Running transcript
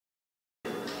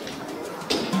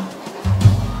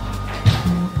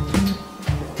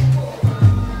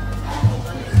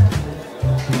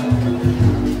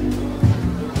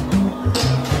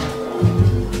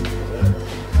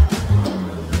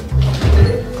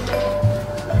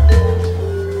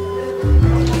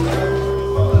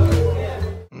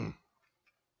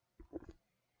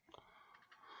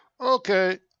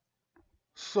Okay,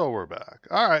 so we're back.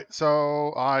 All right,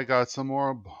 so I got some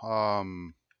more.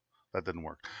 That didn't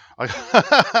work.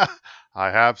 I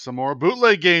have some more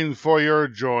bootleg games for your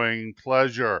enjoying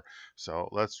pleasure. So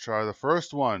let's try the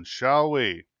first one, shall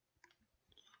we?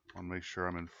 I'll make sure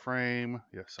I'm in frame.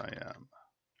 Yes, I am.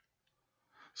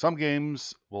 Some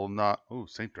games will not. Oh,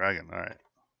 Saint Dragon. All right.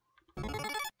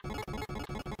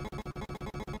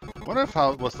 Wonder if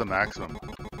what's the maximum.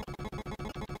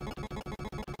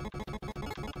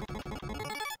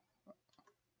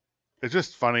 It's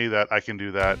just funny that I can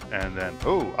do that, and then,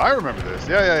 oh, I remember this.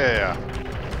 Yeah.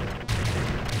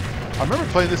 I remember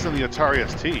playing this on the Atari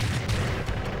ST.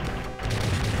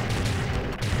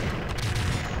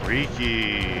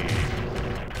 Freaky.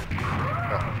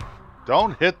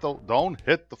 Don't hit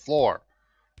the floor.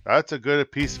 That's a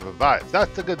good piece of advice.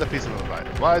 That's a good piece of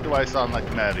advice. Why do I sound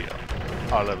like Mario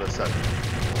all of a sudden?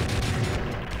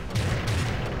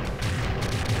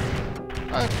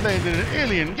 I played in an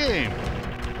alien game.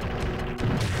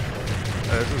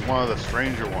 This is one of the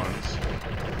stranger ones.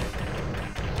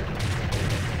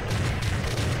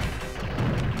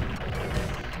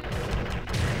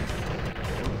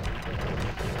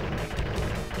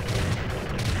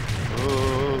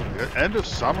 Ooh, end of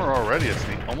summer already. It's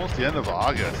almost the end of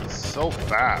August. It's so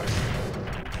fast.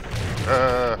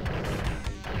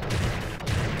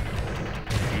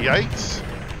 Yikes.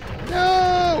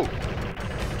 No!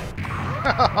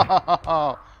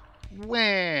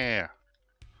 Wah!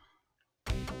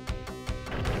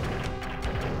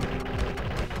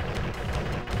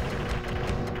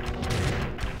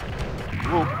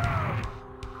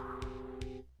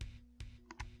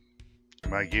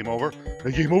 Am I game over?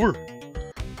 Game over?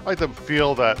 I like to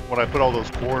feel that when I put all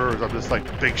those quarters, I'm just like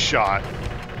big shot,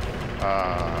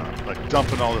 like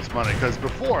dumping all this money. Because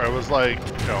before it was like,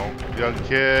 you know, young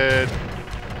kid.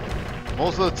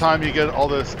 Most of the time you get all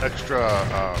this extra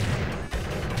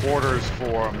quarters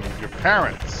from your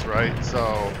parents, right?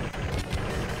 So,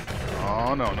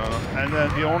 oh no. And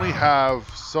then you only have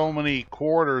so many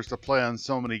quarters to play on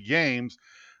so many games.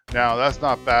 Now that's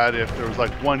not bad if there was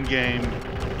like one game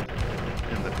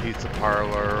in the pizza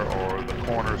parlor or the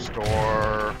corner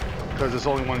store, because there's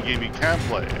only one game you can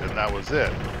play, and that was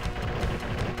it.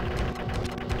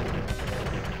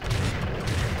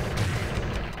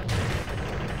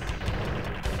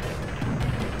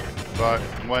 But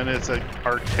when it's an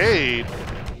arcade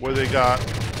where they got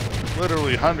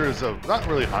literally hundreds of, not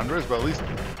really hundreds, but at least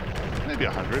maybe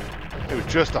 100, maybe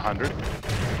just 100.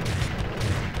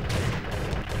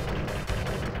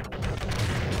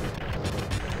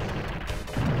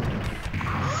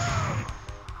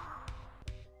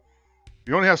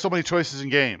 You only have so many choices in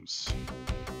games.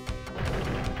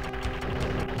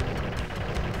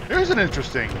 Here's an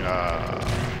interesting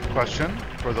question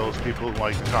for those people who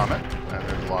like to comment, and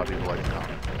there's a lot of people who like to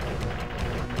comment.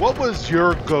 What was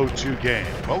your go-to game?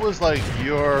 What was like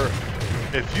your,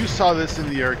 if you saw this in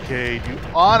the arcade, you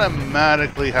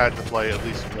automatically had to play at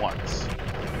least once?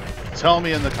 Tell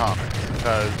me in the comments,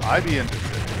 because I'd be interested.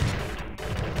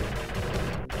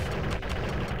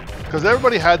 Because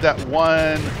everybody had that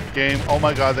one game, oh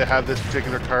my god, they have this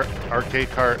particular arcade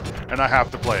cart, and I have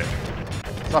to play it.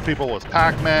 Some people it was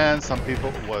Pac-Man, some people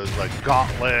it was like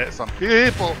Gauntlet, some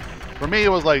people, for me it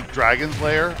was like Dragon's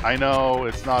Lair. I know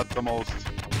it's not the most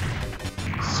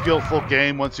skillful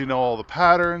game once you know all the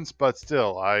patterns, but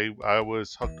still, I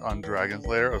was hooked on Dragon's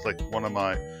Lair. It was like one of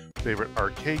my favorite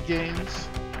arcade games.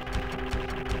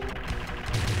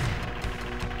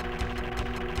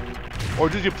 Or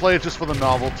did you play it just for the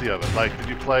novelty of it? Like, did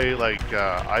you play, like,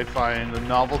 I find the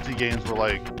novelty games were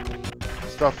like,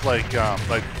 stuff like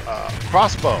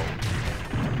Crossbow.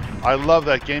 I love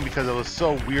that game because it was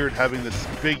so weird having this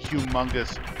big,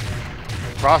 humongous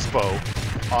crossbow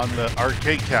on the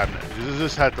arcade cabinet. You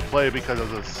just had to play because it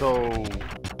was so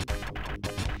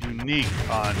unique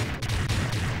from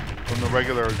the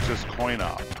regular just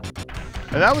coin-op.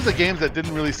 And that was the games that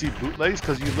didn't really see bootlegs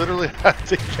because you literally had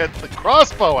to get the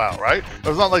crossbow out, right? It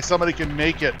was not like somebody can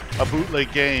make it a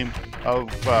bootleg game of,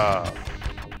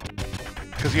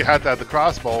 because you had to have the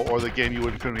crossbow or the game you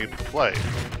couldn't even play.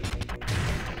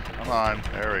 Come on,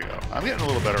 there we go. I'm getting a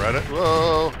little better at it.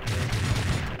 Whoa!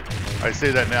 I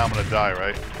say that now, I'm gonna die,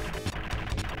 right?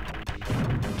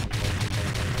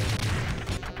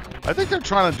 I think they're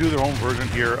trying to do their own version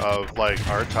here of like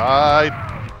R-Type.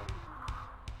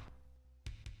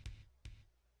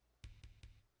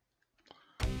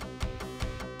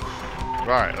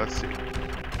 Alright, let's see.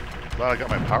 Glad I got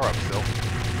my power up still.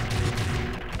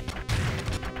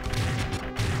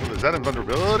 Well, is that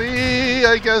invulnerability?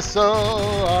 I guess so.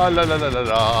 Ah, la la la la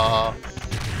la.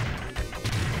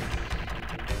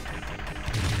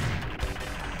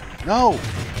 No!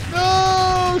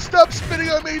 No! Stop spitting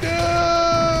on me!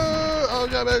 No! Oh,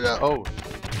 God, no. Oh.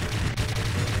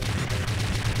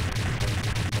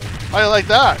 I like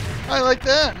that. I like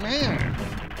that, man.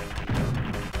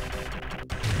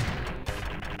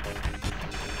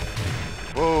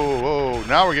 Whoa, whoa.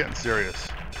 Now we're getting serious.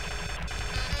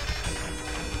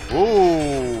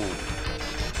 Whoa.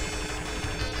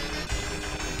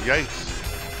 Yikes.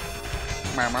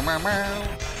 Meow, meow, meow, meow.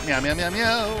 Meow, meow, meow,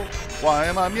 meow. Why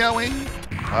am I meowing?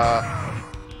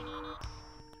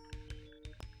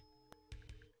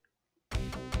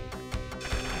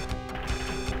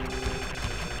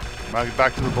 Am I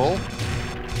back to the bowl?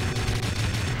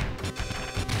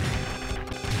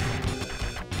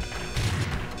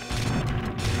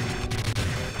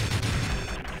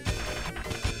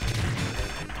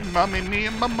 Mamma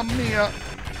mia, mamma mia.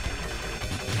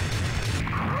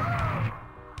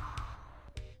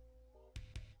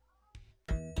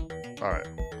 Alright.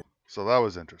 So that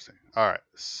was interesting. Alright.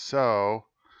 So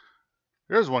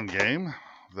here's one game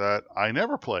that I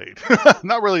never played.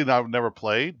 Not really never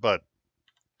played, but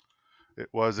it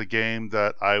was a game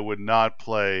that I would not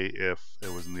play if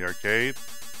it was in the arcade,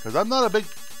 because I'm not a big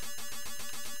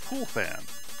pool fan.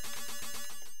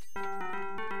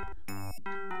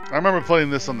 I remember playing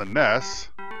this on the NES.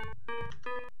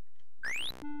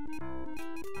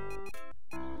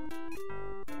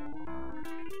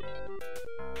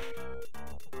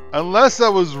 Unless I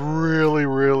was really,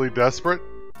 really desperate,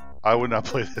 I would not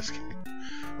play this game.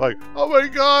 Like, oh my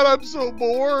god, I'm so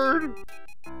bored.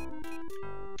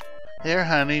 Here,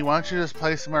 honey, why don't you just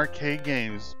play some arcade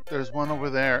games? There's one over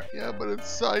there. Yeah, but it's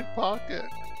side pocket.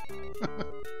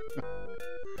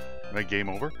 Game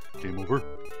over? Game over?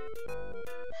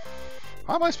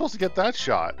 How am I supposed to get that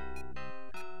shot?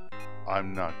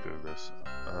 I'm not good at this.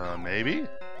 Maybe?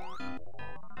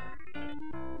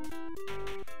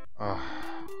 I'm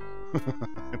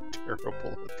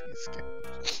terrible at these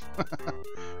games.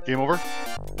 Game over?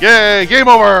 Yay! Game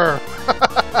over!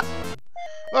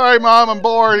 Alright, Mom, I'm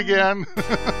bored again.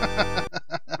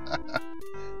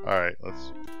 Alright,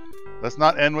 let's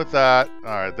not end with that.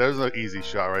 Alright, there's an easy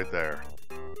shot right there.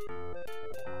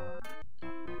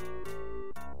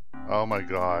 Oh my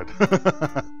god.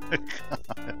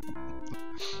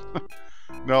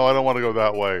 No, I don't want to go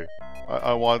that way.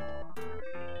 I want...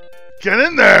 Get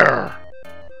in there!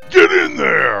 Get in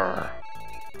there!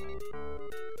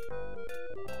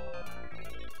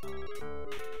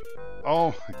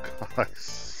 Oh my god, I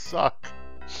suck.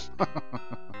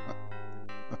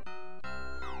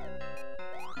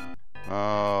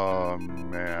 Oh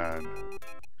man.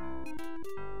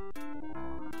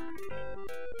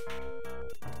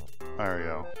 There we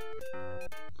go.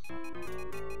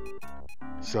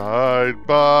 Side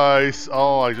by side.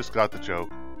 Oh, I just got the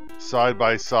joke. Side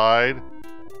by side,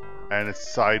 and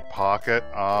it's side pocket.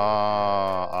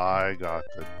 Ah, I got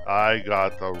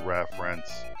the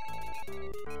reference.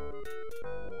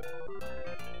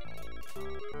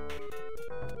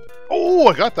 Oh,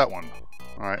 I got that one.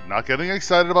 All right, not getting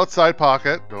excited about side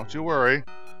pocket. Don't you worry.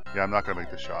 Yeah, I'm not gonna make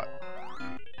the shot.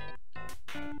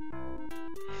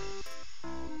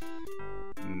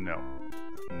 No,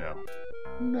 no,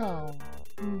 no,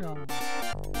 no.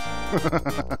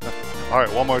 All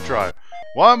right, one more try.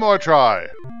 One more try.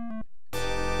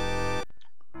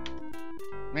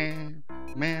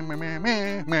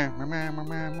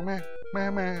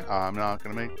 I'm not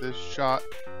gonna make this shot.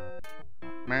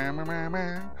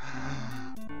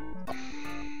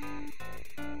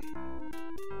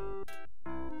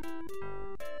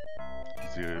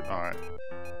 Dude, all right.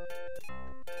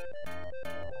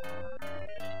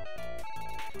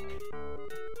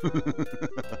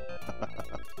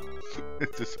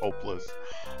 It's just hopeless.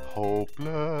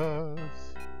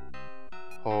 Hopeless.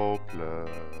 Hopeless.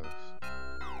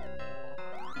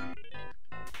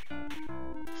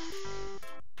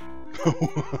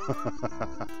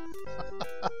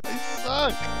 I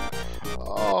suck.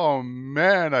 Oh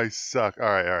man, I suck. All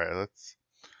right. Let's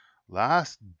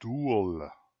last duel.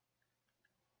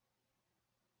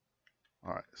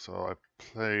 All right, so I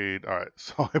played. All right,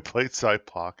 so I played Side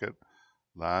Pocket.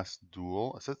 Last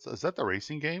duel. Is that the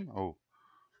racing game? Oh,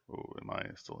 am I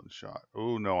still in shot?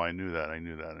 Oh no, I knew that.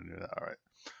 All right.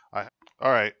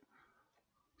 All right.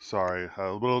 Sorry,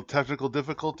 a little technical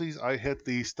difficulties. I hit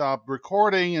the stop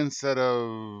recording instead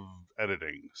of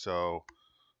editing. So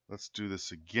let's do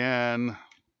this again.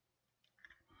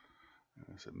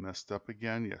 Is it messed up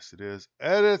again? Yes, it is.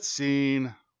 Edit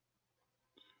scene.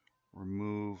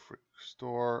 Remove,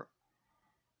 restore.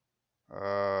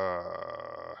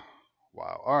 Wow.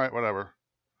 All right, whatever.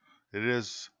 It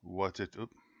is what it.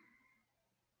 Oops.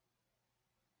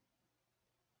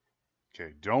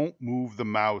 Okay, don't move the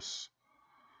mouse.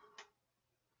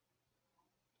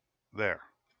 There.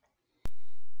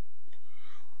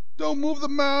 Don't move the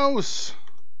mouse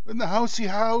in the housey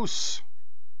house.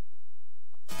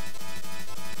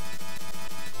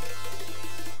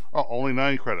 Oh, only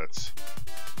 9 credits.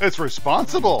 It's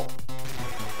responsible.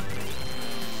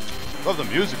 Love the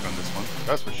music on this one,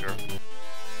 that's for sure.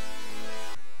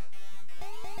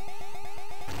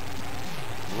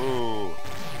 Ooh.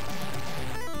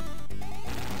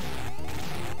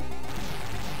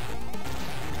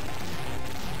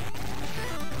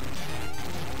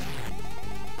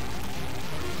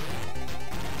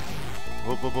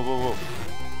 Whoa, whoa, whoa, whoa, whoa.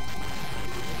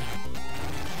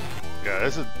 Yeah,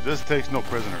 this takes no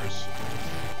prisoners.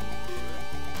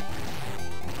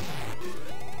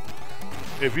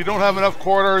 If you don't have enough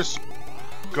quarters,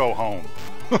 go home.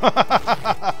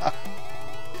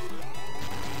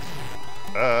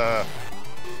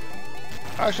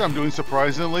 Actually, I'm doing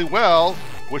surprisingly well,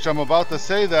 which I'm about to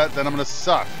say that, then I'm gonna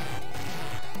suck.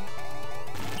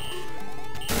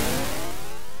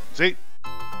 See?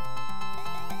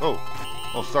 Oh,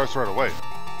 starts right away.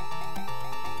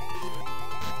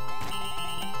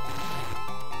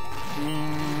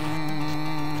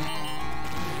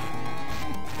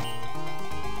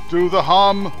 Do the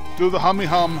hum, do the hummy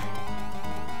hum.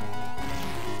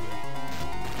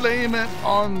 Blame it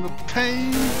on the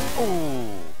pain. Oh.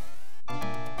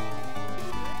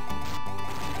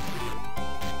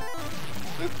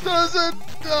 It doesn't.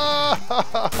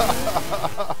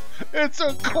 It's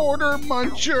a quarter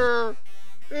muncher.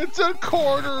 It's a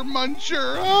quarter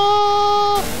muncher.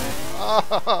 Ah.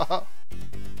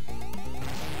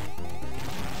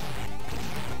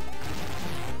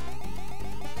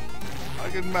 I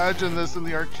can imagine this in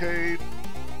the arcade.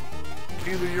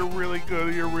 Either you're really good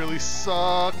or you really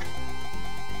suck.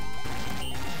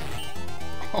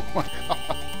 Oh my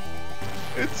god.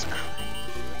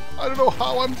 I don't know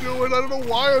how I'm doing. I don't know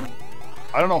why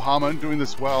I don't know how I'm doing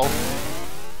this well.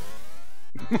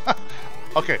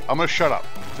 Okay, I'm gonna shut up.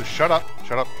 Just shut up.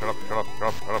 Shut up. Shut up. Shut up. Shut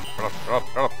up. Shut up. Shut up. Shut up.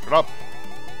 Shut up. Shut up.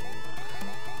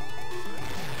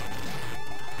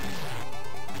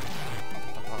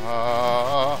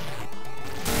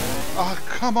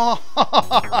 Come on!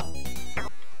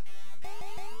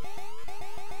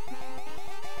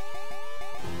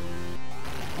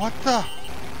 What the?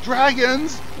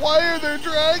 Dragons? Why are there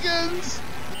dragons?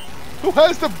 Who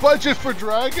has the budget for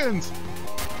dragons?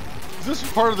 Is this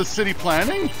part of the city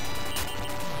planning?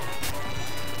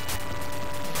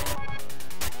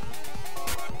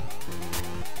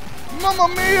 Mamma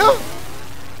mia!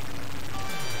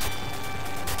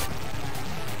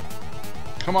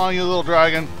 Come on, you little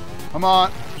dragon. Come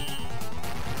on.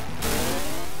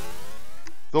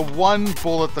 The one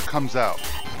bullet that comes out.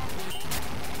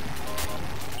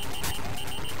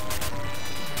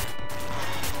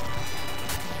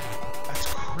 That's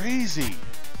crazy.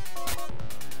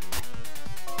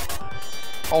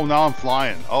 Oh, now I'm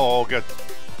flying. Oh, good.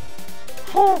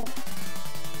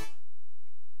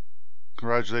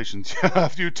 Congratulations.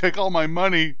 After you take all my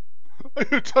money.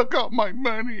 You took out my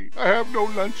money. I have no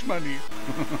lunch money.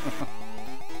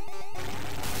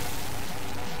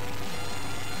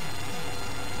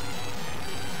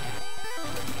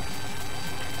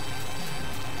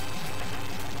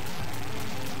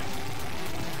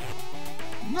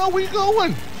 No, where you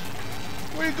going?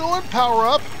 Where you going? Power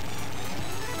up.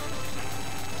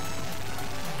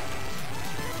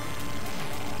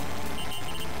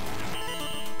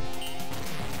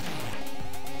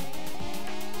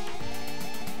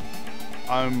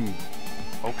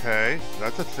 Okay,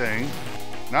 that's a thing.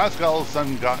 Now it's got all of a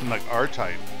sudden gotten like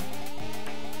R-type.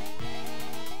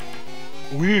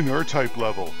 We need an R-type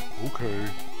level. Okay.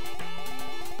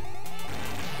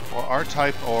 Or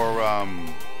R-type or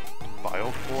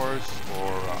Bioforce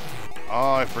or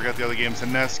oh, I forget the other game. It's a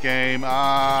NES game.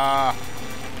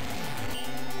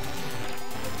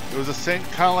 It was the same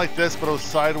kind of like this, but it was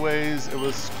sideways. It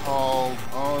was called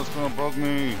it's gonna bug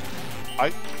me.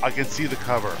 I can see the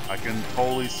cover. I can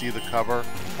totally see the cover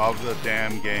of the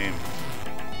damn game.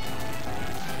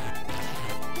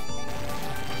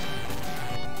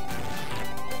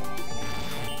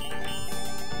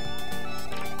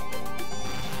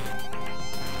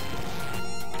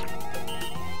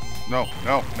 No,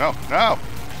 no, no, no,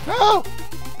 no!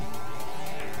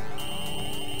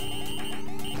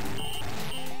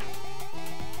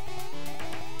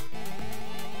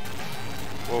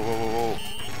 Whoa, whoa, whoa, whoa.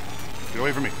 Get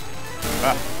away from me.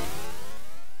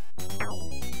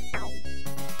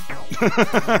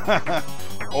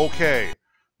 Okay.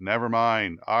 Never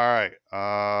mind. Alright.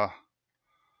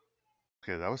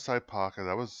 Okay, that was Side Pocket.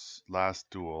 That was last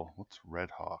Duel. What's Red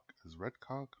Hawk? Is Red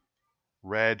Cock?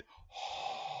 Red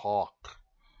Hawk.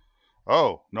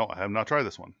 Oh, no, I have not tried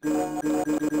this one.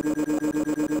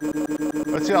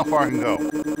 Let's see how far I can go.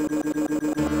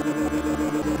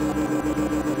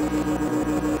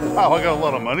 Wow, I got a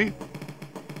lot of money.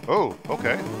 Oh,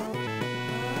 okay.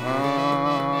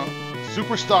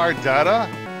 Superstar data.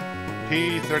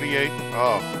 P38.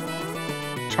 Oh.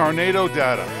 Tornado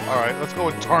data. Alright, let's go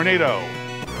with tornado.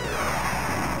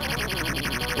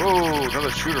 Whoa,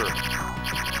 another shooter.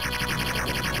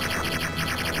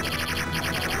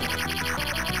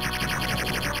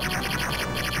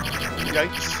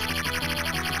 Yikes.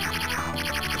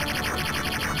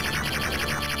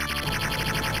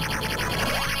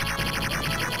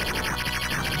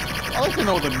 I like to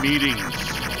know the meetings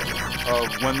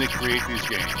of when they create these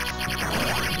games.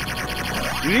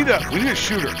 We need a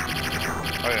shooter.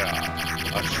 Oh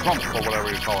yeah, a shrump or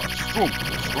whatever you call it. Shroom.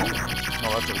 No,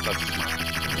 that's a smart.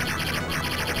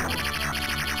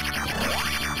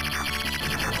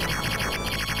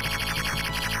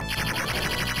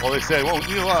 Well, they say, well, we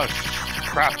need a lot of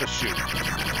crap to shoot.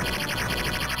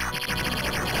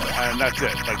 And that's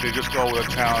it. Like, they just go with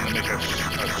a town and make a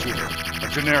shooter. A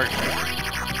generic shooter.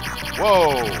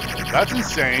 Whoa, that's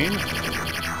insane.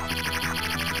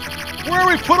 Where do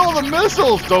we put all the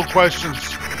missiles? No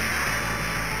questions.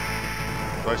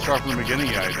 Do I start from the beginning?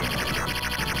 Yeah, I do.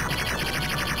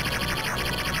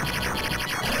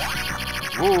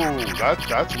 Ooh,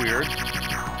 that's weird.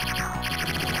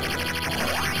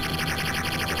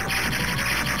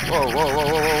 Whoa, whoa, whoa,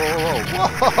 whoa, whoa,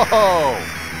 whoa, whoa!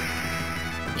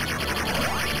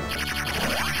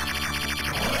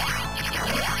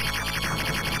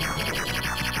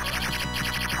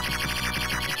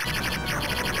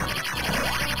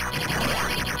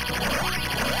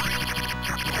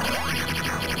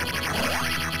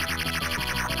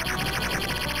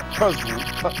 Cause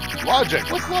logic.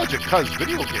 What's logic? Cause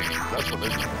video games. That's what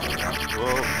it is.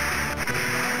 Whoa.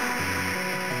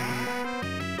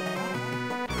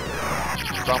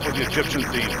 Stop with the Egyptian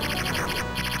theme.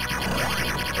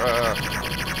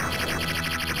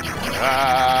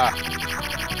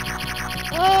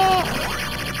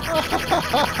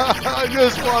 I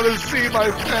just want to see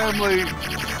my family.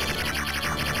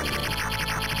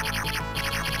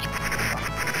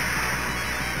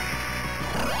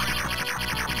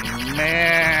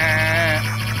 Man.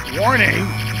 Warning?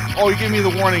 Oh, you gave me the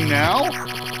warning now?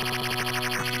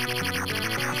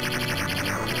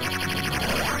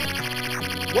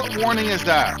 What warning is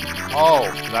that? Oh,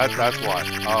 that's why.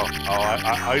 Oh,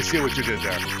 I see what you did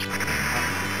there.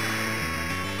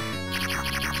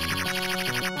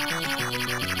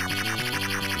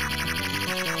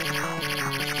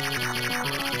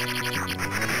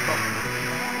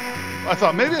 I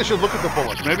thought maybe I should look at the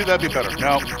bullets. Maybe that'd be better.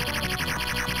 No.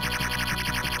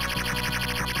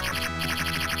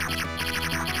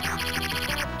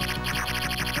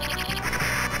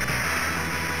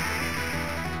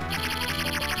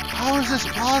 How is this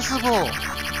possible?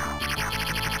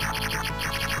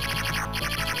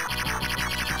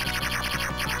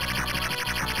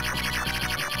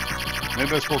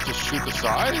 Maybe I'm supposed to shoot the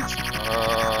sides?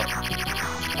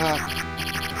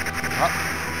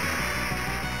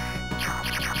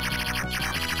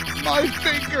 My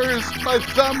fingers! My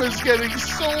thumb is getting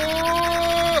sore!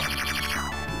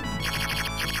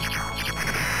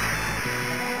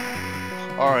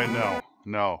 Alright, no.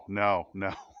 No.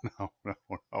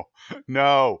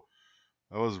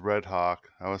 That was Red Hawk.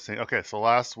 I was saying, okay, so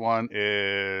last one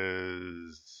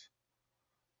is,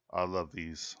 I love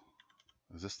these.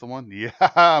 Is this the one?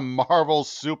 Yeah, Marvel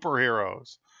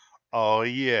Superheroes. Oh,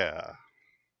 yeah.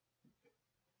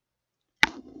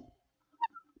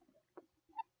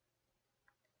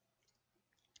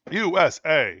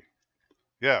 USA.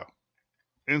 Yeah.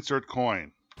 Insert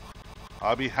coin.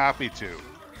 I'll be happy to.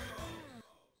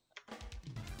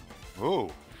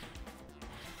 Ooh.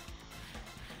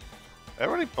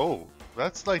 Everybody, oh,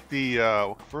 that's like the,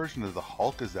 what version of the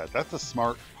Hulk is that? That's a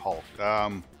smart Hulk.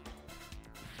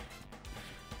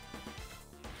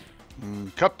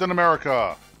 Captain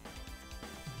America.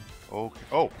 Okay.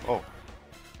 Oh.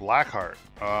 Blackheart.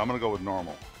 I'm gonna go with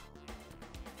normal.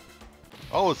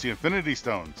 Oh, it's the Infinity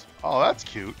Stones. Oh, that's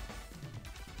cute.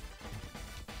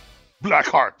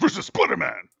 Blackheart versus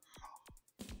Spider-Man.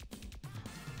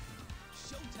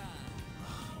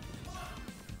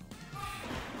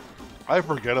 I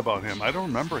forget about him. I don't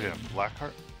remember him.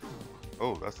 Blackheart.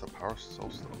 Oh, that's the Power Soul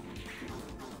Stone.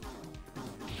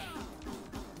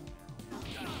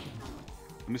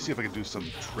 Let me see if I can do some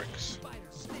tricks.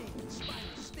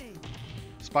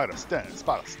 Spider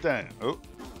Stan. Oh,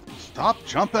 stop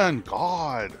jumping,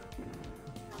 God.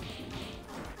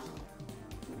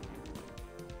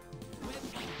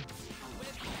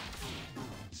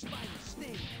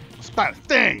 Spider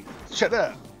Sting! Shut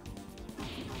up!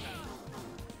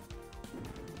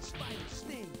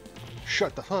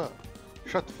 Shut the fuck!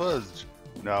 Shut the fuzz!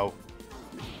 No.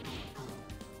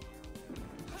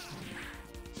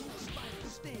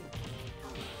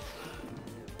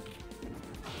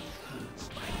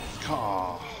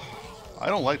 Oh, I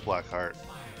don't like Blackheart.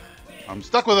 I'm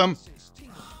stuck with him.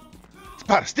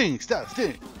 Spider Sting! Spider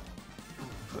Sting!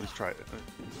 Let's try it.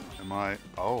 Am I?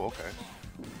 Oh, okay.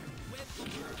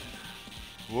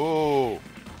 Whoa,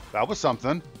 that was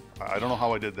something. I don't know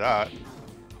how I did that.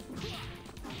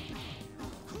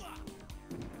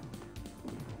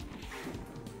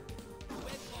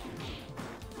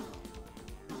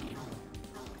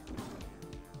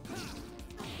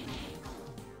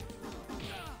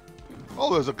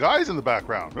 Oh, there's a guys in the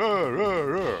background.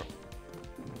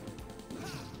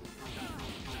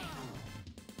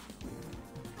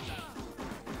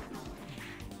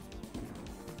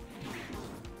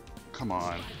 Come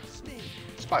on.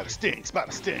 Spider Sting,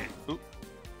 Spider Sting. Ooh.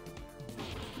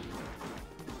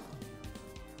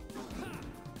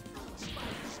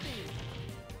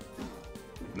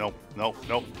 Nope, nope,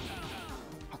 nope.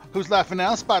 Who's laughing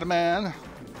now, Spider-Man?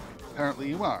 Apparently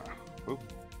you are. Oop.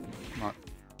 Come on.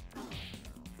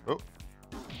 Oh.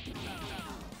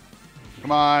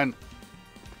 Come on.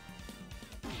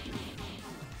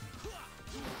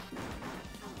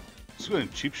 Just going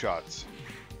cheap shots.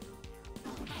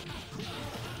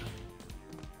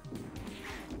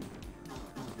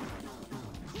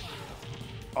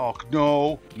 Oh,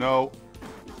 no, no,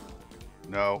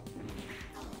 no.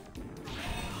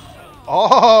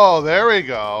 Oh, there we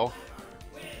go.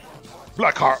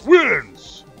 Blackheart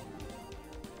wins!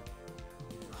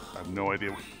 I have no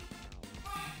idea.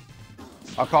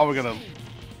 I'm probably gonna...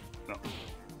 No.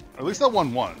 At least I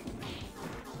won one.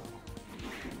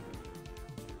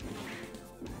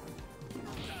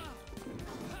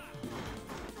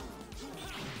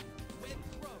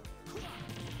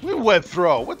 Web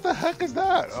throw. What the heck is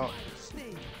that? Oh.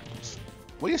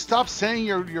 Will you stop saying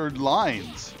your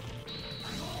lines?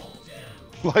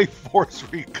 Life force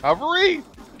recovery?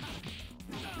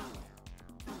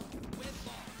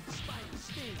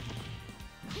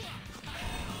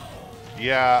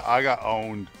 Yeah, I got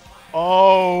owned.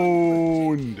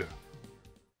 Owned.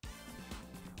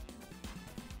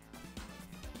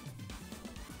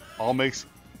 All makes...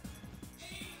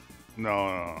 No,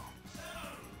 no.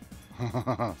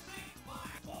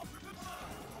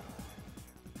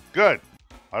 Good.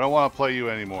 I don't want to play you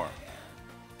anymore.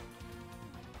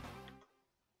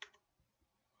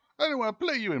 I don't want to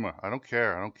play you anymore. I don't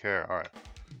care. I don't care. All right.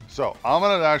 So I'm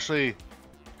gonna actually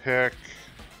pick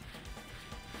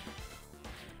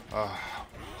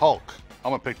Hulk.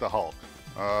 I'm gonna pick the Hulk.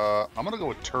 I'm gonna go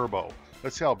with Turbo.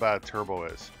 Let's see how bad Turbo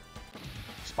is.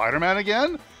 Spider-Man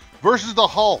again versus the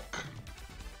Hulk.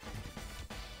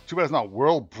 Too bad it's not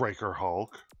World Breaker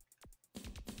Hulk.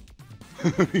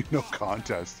 No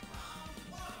contest.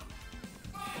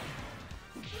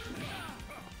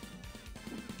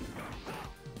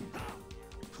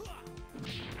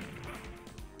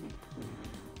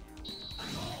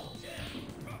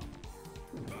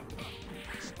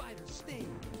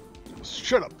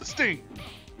 Shut up, the Sting.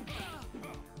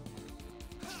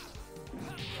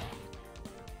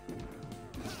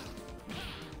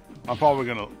 I'm probably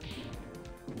gonna...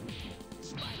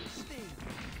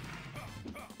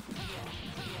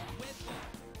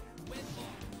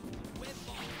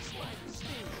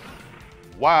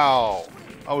 Wow,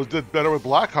 I did better with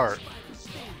Blackheart.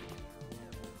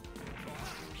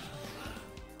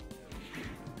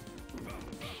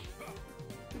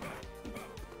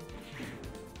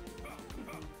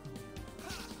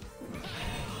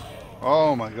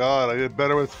 Oh my god, I did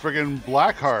better with friggin'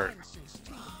 Blackheart.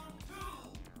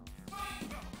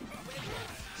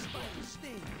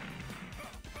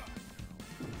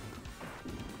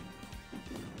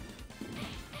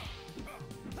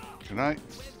 Can I?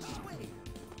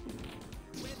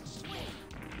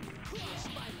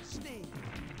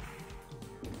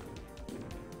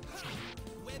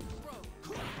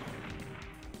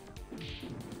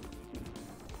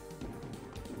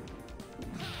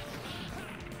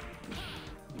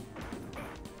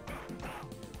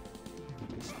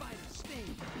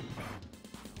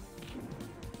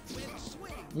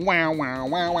 Wow, wow,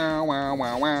 wow, wow, wow,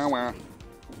 wow, wow, wow.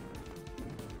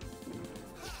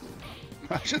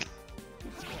 I should...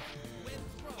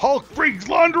 Hulk brings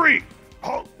laundry!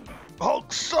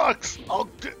 Hulk sucks! Hulk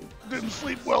didn't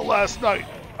sleep well last night.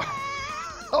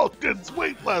 Hulk didn't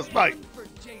sleep last night.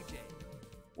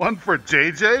 One for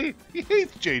JJ? He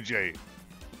hates JJ.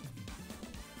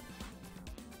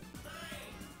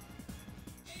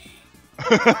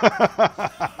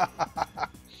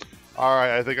 All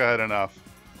right, I think I had enough.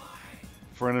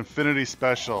 For an infinity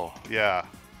special, yeah.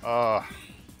 Oh.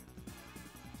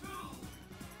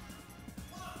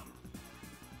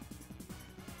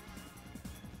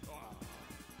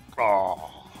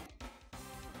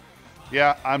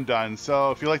 Yeah, I'm done.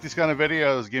 So if you like these kind of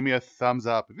videos, give me a thumbs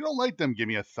up. If you don't like them, give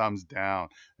me a thumbs down.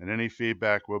 And any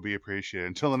feedback will be appreciated.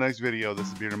 Until the next video, this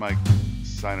is Beater Mike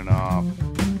signing off.